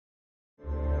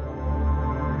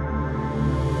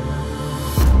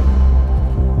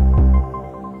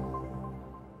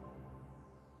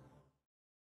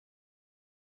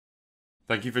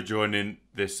Thank you for joining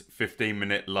this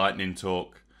 15-minute lightning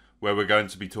talk where we're going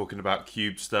to be talking about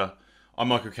Kubestr. I'm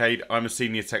Michael Cade. I'm a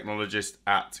senior technologist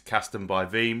at Kasten by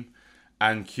Veeam,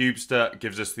 and Kubestr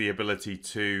gives us the ability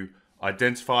to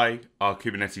identify our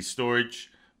Kubernetes storage,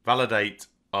 validate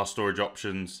our storage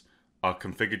options are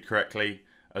configured correctly,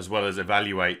 as well as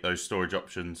evaluate those storage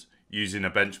options using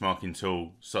a benchmarking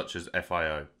tool such as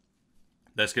FIO.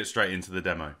 Let's get straight into the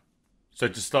demo. So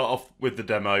to start off with the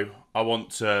demo, I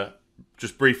want to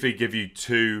just briefly give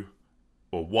you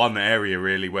one area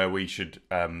really where we should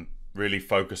really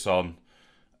focus on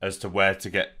as to where to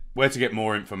get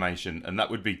more information, and that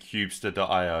would be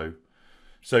Kubestr.io.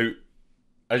 So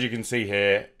as you can see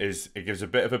here, it gives a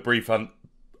bit of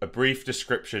a brief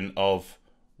description of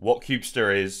what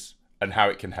Kubestr is and how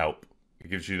it can help.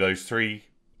 It gives you those three: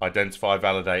 identify,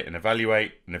 validate, and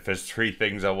evaluate. And if there's three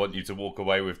things I want you to walk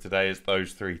away with today, it's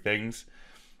those three things.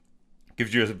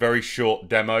 Gives you a very short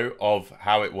demo of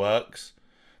how it works,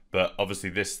 but obviously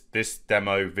this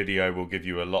demo video will give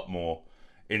you a lot more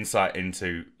insight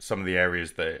into some of the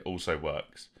areas that it also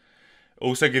works. It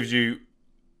also gives you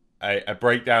a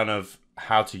breakdown of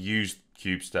how to use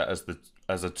Kubestr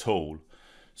as a tool.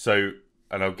 So,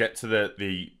 and I'll get to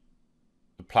the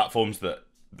platforms that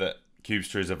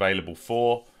Kubestr is available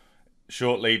for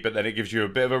shortly, but then it gives you a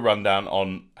bit of a rundown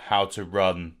on how to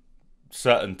run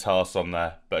certain tasks on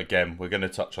there. But again, we're going to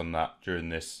touch on that during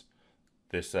this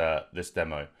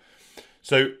demo.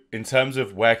 So in terms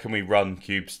of where can we run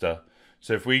Kubestr,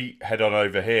 so if we head on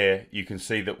over here, you can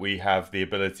see that we have the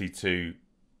ability to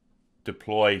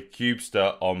deploy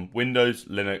Kubestr on Windows,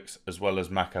 Linux, as well as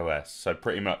Mac OS. So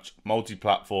pretty much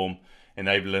multi-platform,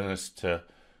 enabling us to,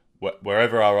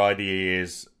 wherever our IDE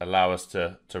is, allow us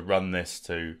to run this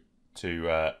to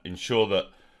ensure that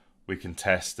we can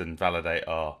test and validate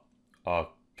our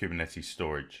Kubernetes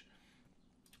storage.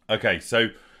 Okay, so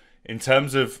in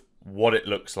terms of what it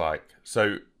looks like,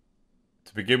 so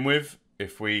to begin with,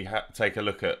 if we take a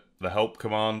look at the help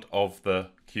command of the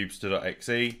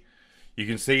kubestr.exe, you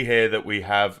can see here that we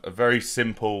have a very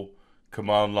simple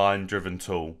command line driven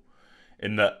tool,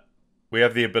 in that we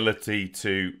have the ability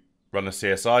to run a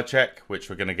CSI check, which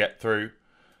we're going to get through,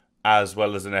 as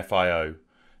well as an FIO.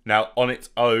 Now on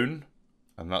its own,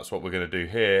 and that's what we're going to do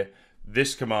here,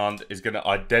 this command is going to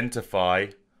identify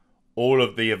all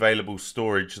of the available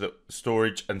storage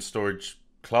and storage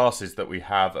classes that we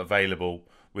have available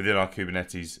within our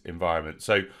Kubernetes environment.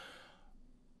 So,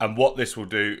 and what this will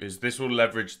do is this will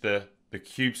leverage the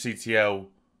kubectl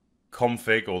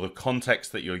config, or the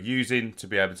context that you're using, to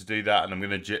be able to do that. And I'm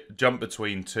going to jump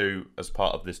between two as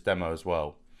part of this demo as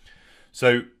well.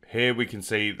 So here we can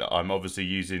see that I'm obviously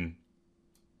using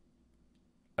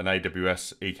an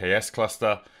AWS EKS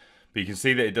cluster, but you can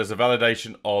see that it does a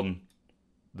validation on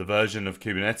the version of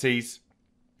Kubernetes.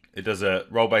 It does a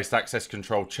role-based access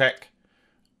control check,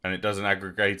 and it does an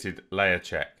aggregated layer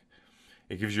check.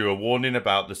 It gives you a warning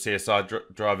about the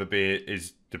CSI driver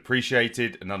is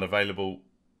depreciated and unavailable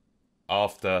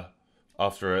after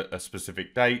a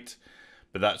specific date,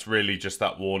 but that's really just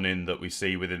that warning that we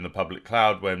see within the public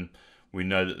cloud when we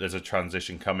know that there's a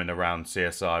transition coming around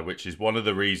CSI, which is one of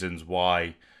the reasons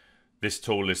why this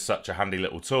tool is such a handy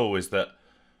little tool, is that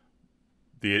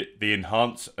the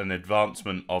enhance and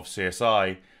advancement of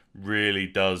CSI really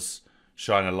does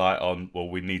shine a light on, well,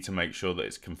 we need to make sure that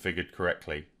it's configured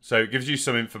correctly. So it gives you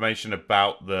some information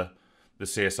about the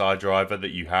CSI driver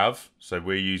that you have. So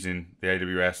we're using the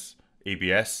AWS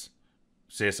EBS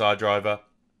CSI driver.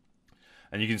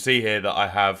 And you can see here that I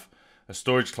have a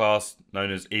storage class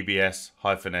known as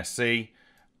EBS-SC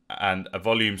and a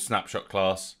volume snapshot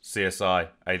class, CSI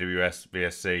AWS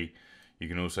VSC. You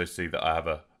can also see that I have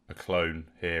a clone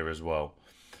here as well.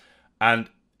 And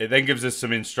it then gives us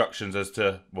some instructions as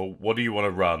to, well, what do you want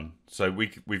to run? So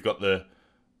we've got the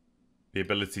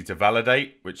ability to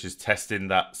validate, which is testing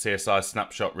that CSI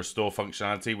snapshot restore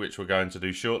functionality, which we're going to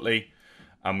do shortly.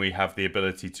 And we have the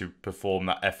ability to perform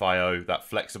that FIO, that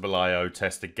flexible IO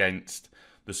test against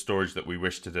the storage that we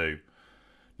wish to do.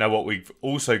 Now what we've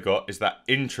also got is that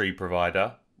in-tree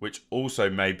provider, which also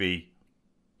may be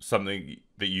something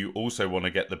that you also want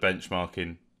to get the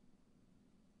benchmarking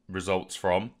results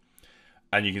from.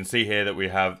 And you can see here that we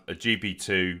have a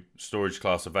GP2 storage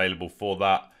class available for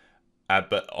that.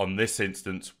 But on this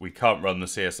instance, we can't run the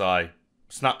CSI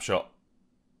snapshot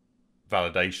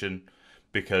validation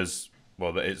because,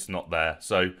 well, it's not there.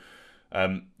 So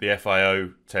the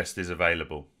FIO test is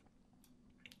available,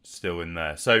 still in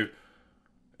there. So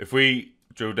if we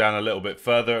drill down a little bit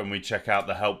further and we check out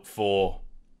the help for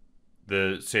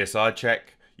the CSI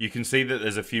check, you can see that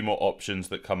there's a few more options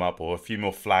that come up, or a few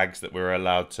more flags that we're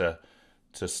allowed to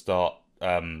start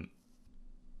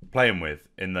playing with,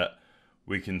 in that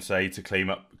we can say to clean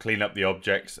up the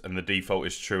objects, and the default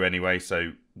is true anyway.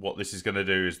 So what this is going to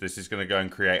do is this is going to go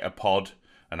and create a pod,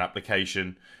 an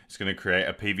application. It's going to create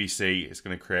a PVC. It's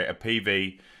going to create a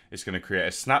PV. It's going to create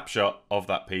a snapshot of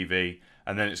that PV,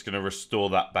 and then it's going to restore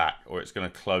that back, or it's going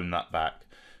to clone that back.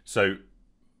 So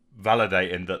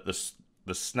validating that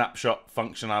the snapshot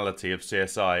functionality of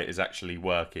CSI is actually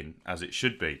working as it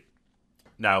should be.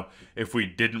 Now, if we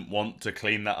didn't want to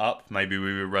clean that up, maybe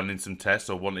we were running some tests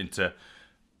or wanting to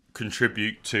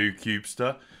contribute to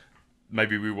Kubestr,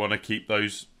 maybe we want to keep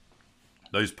those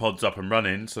pods up and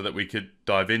running so that we could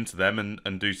dive into them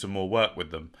and do some more work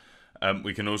with them.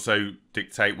 We can also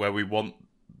dictate where we want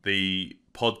the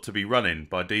pod to be running.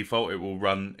 By default, it will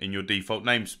run in your default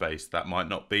namespace. That might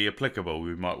not be applicable.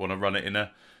 We might want to run it in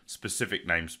a specific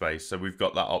namespace, so we've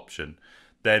got that option.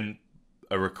 Then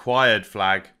a required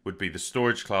flag would be the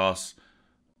storage class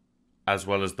as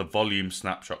well as the volume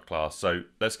snapshot class. So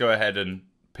let's go ahead and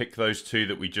pick those two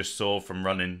that we just saw from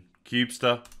running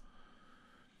Kubestr.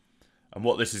 And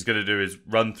what this is going to do is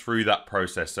run through that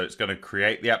process. So it's going to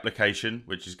create the application,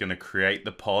 which is going to create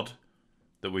the pod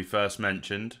that we first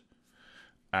mentioned.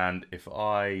 And if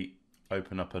I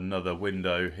open up another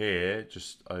window here,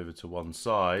 just over to one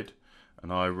side,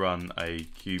 and I run a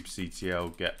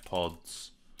kubectl get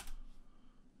pods,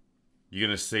 you're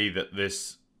going to see that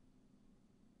this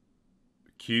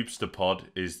Kubestr pod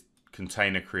is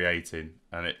container creating,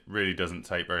 and it really doesn't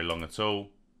take very long at all.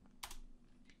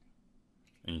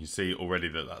 And you can see already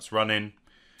that that's running.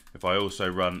 If I also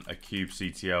run a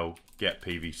kubectl get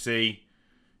PVC,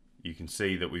 you can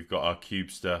see that we've got our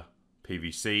Kubestr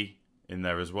PVC in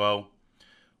there as well.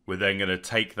 We're then going to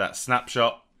take that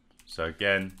snapshot. So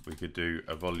again, we could do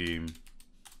a volume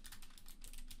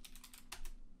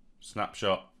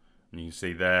snapshot, and you can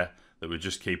see there that we're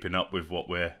just keeping up with what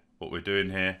we're doing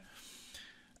here.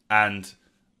 And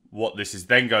what this is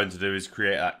then going to do is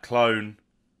create that clone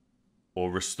or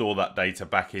restore that data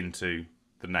back into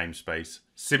the namespace,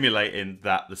 simulating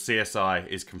that the CSI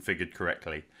is configured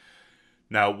correctly.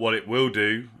 Now, what it will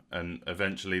do, and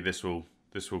eventually this will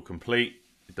complete.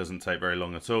 It doesn't take very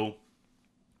long at all.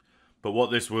 But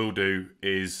what this will do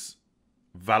is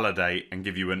validate and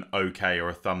give you an OK or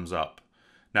a thumbs up.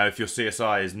 Now, if your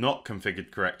CSI is not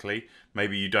configured correctly,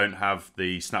 maybe you don't have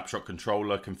the snapshot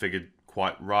controller configured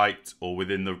quite right or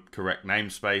within the correct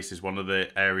namespace, is one of the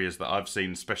areas that I've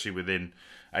seen, especially within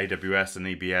AWS and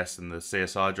EBS and the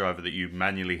CSI driver that you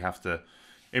manually have to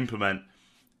implement,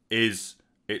 is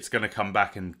it's going to come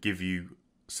back and give you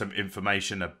some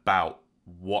information about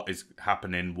what is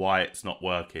happening, why it's not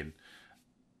working.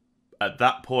 At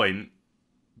that point,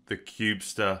 the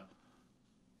Kubestr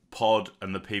pod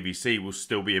and the PVC will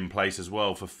still be in place as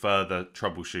well for further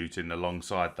troubleshooting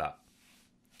alongside that.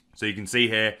 So you can see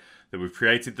here that we've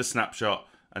created the snapshot,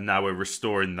 and now we're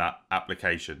restoring that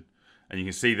application. And you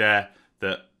can see there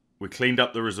that we cleaned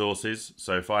up the resources.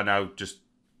 So if I now just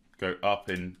go up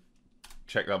and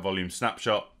check that volume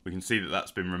snapshot, we can see that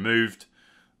that's been removed.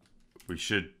 We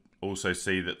should also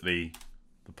see that the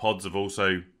pods have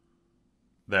also,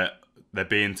 they're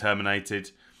being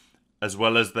terminated, as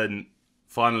well as then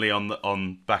finally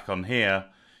back on here,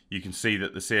 you can see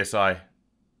that the CSI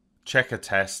checker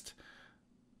test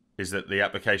is that the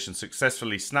application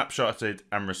successfully snapshotted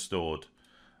and restored.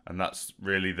 And that's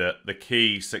really the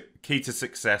key to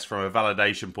success from a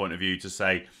validation point of view, to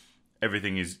say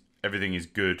everything is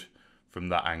good from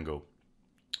that angle.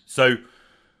 So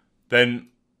then,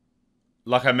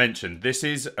 like I mentioned, this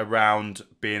is around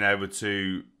being able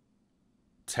to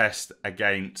test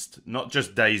against not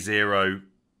just day zero,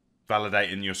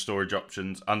 validating your storage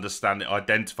options,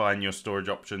 identifying your storage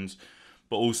options,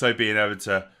 but also being able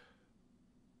to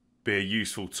be a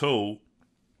useful tool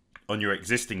on your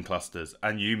existing clusters.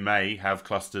 And you may have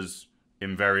clusters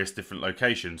in various different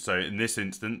locations. So in this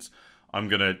instance, I'm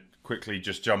going to quickly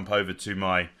just jump over to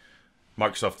my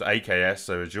Microsoft AKS,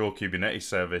 so Azure Kubernetes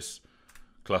Service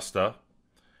cluster,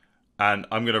 and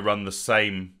I'm going to run the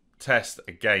same test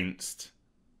against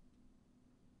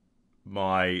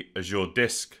my Azure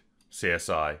Disk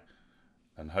CSI,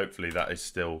 and hopefully that is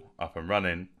still up and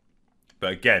running.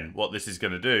 But again, what this is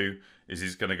going to do is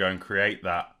it's going to go and create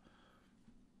that.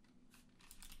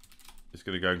 It's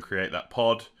going to go and create that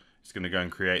pod. It's going to go and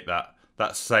create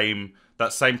that same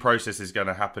process is going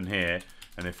to happen here.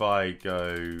 And if I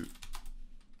go,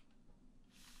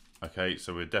 okay,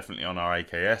 so we're definitely on our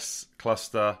AKS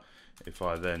cluster. If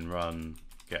I then run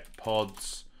get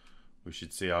pods, we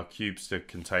should see our Kubestr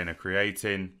container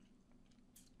creating.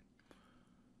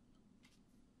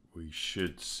 We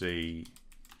should see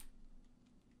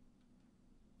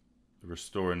the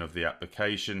restoring of the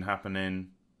application happening.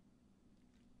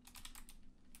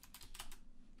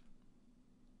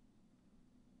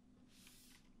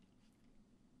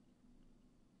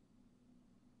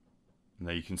 And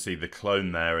there you can see the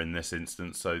clone there in this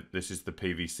instance. So this is the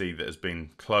PVC that has been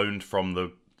cloned from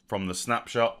the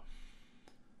snapshot,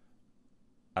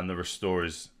 and the restore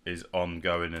is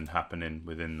ongoing and happening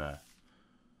within there.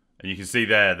 And you can see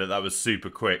there that that was super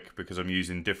quick because I'm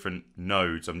using different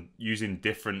nodes. I'm using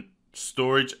different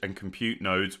storage and compute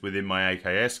nodes within my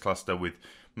AKS cluster with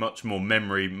much more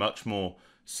memory, much more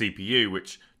CPU,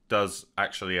 which does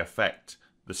actually affect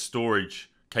the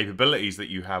storage capabilities that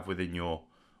you have within your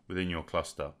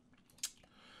cluster.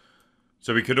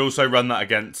 So we could also run that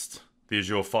against the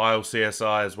Azure File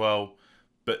CSI as well.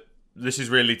 But this is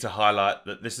really to highlight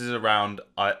that this is around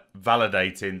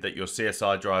validating that your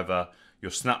CSI driver,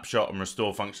 your snapshot and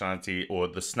restore functionality, or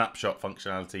the snapshot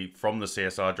functionality from the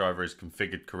CSI driver, is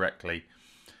configured correctly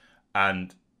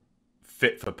and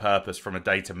fit for purpose from a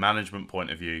data management point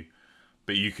of view.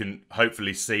 But you can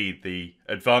hopefully see the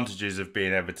advantages of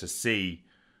being able to see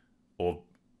or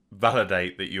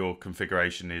validate that your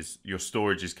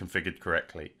storage is configured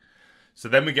correctly. So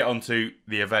then we get on to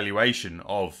the evaluation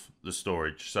of the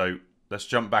storage. So let's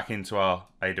jump back into our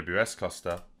AWS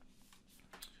cluster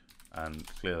and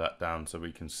clear that down so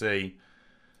we can see.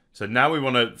 So now we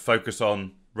want to focus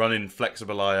on running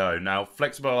Flexible IO. Now,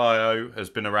 Flexible IO has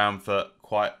been around for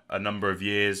quite a number of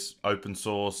years, open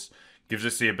source, gives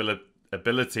us the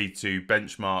ability to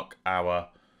benchmark our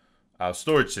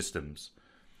storage systems.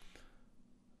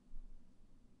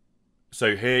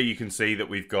 So here you can see that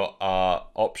we've got our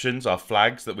options, our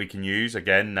flags that we can use.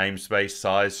 Again, namespace,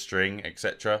 size, string,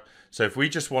 etc. So if we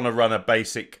just want to run a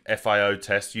basic FIO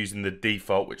test using the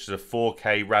default, which is a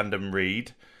 4K random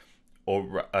read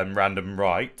or random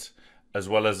write, as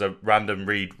well as a random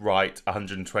read write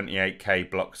 128K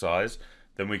block size,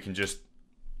 then we can just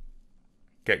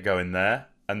get going there.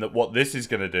 And that what this is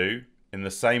going to do, in the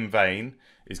same vein,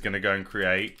 is going to go and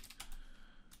create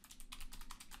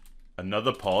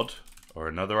another pod or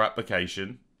another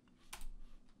application.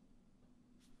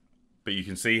 But you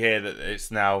can see here that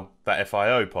it's now that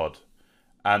FIO pod.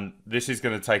 And this is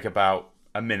going to take about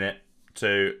a minute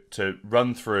to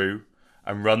run through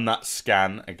and run that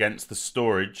scan against the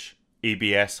storage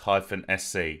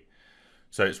EBS-SC.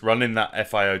 So it's running that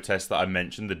FIO test that I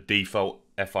mentioned, the default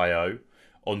FIO,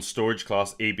 on storage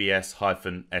class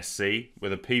EBS-SC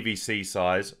with a PVC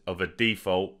size of a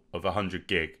default of 100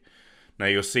 gig. Now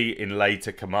you'll see in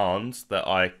later commands that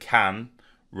I can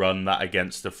run that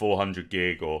against a 400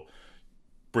 gig or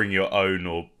bring your own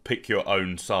or pick your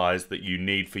own size that you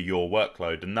need for your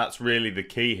workload. And that's really the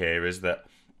key here, is that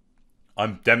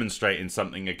I'm demonstrating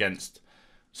something against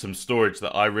some storage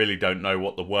that I really don't know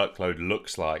what the workload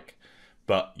looks like,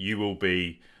 but you will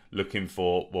be looking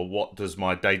for, well, what does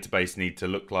my database need to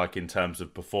look like in terms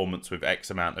of performance with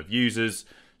X amount of users?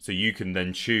 So you can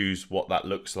then choose what that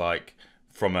looks like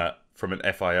from an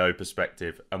FIO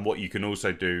perspective. And what you can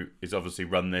also do is obviously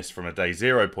run this from a day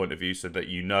zero point of view, so that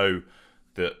you know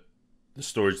that the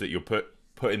storage that you're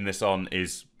putting this on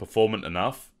is performant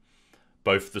enough,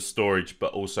 both the storage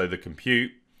but also the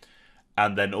compute,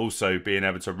 and then also being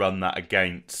able to run that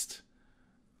against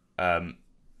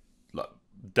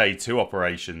day two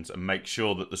operations and make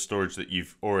sure that the storage that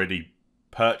you've already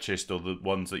purchased or the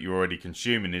ones that you're already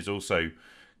consuming is also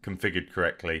configured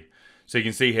correctly. So you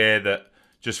can see here that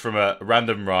just from a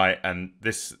random write, and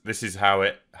this is how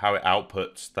it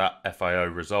outputs that FIO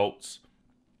results.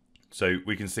 So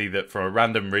we can see that from a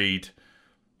random read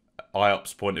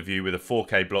IOPS point of view with a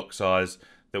 4K block size,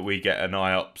 that we get an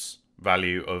IOPS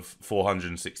value of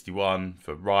 461.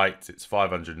 For write, it's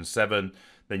 507.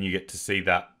 Then you get to see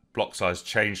that block size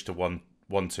change to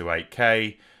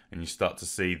 128K, and you start to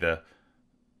see the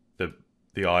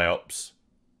IOPS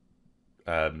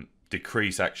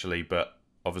decrease actually, but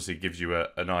obviously gives you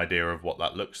an idea of what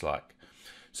that looks like.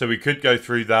 So we could go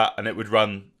through that and it would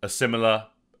run a similar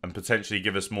and potentially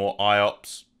give us more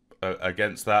IOPS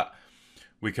against that.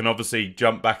 We can obviously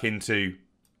jump back into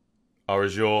our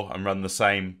Azure and run the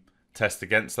same test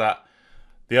against that.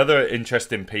 The other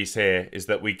interesting piece here is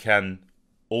that we can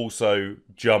also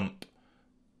jump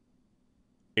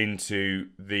into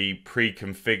the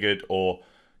pre-configured or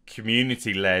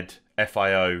community-led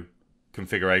FIO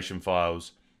configuration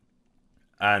files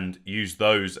and use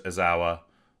those as our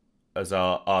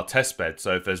test bed.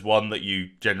 So if there's one that you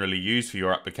generally use for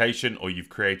your application, or you've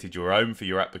created your own for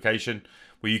your application,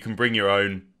 well, you can bring your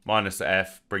own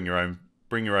 -f, bring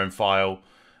your own file,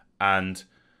 and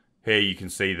here you can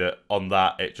see that on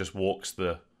that it just walks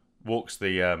the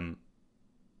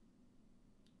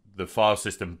file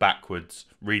system backwards,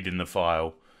 reading the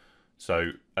file,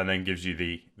 so, and then gives you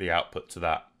the output to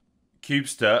that.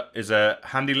 Kubestr is a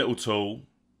handy little tool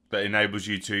that enables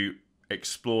you to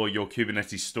explore your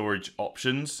Kubernetes storage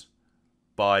options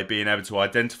by being able to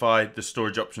identify the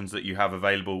storage options that you have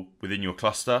available within your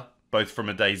cluster, both from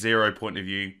a day zero point of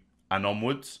view and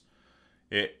onwards.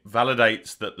 It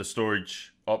validates that the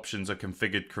storage options are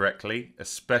configured correctly,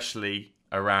 especially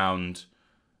around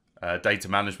data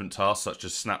management tasks such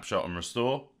as Snapshot and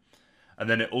Restore. And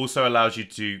then it also allows you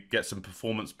to get some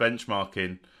performance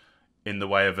benchmarking in the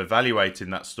way of evaluating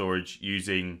that storage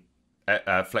using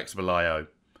flexible I/O.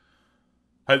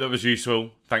 Hope that was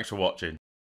useful. Thanks for watching.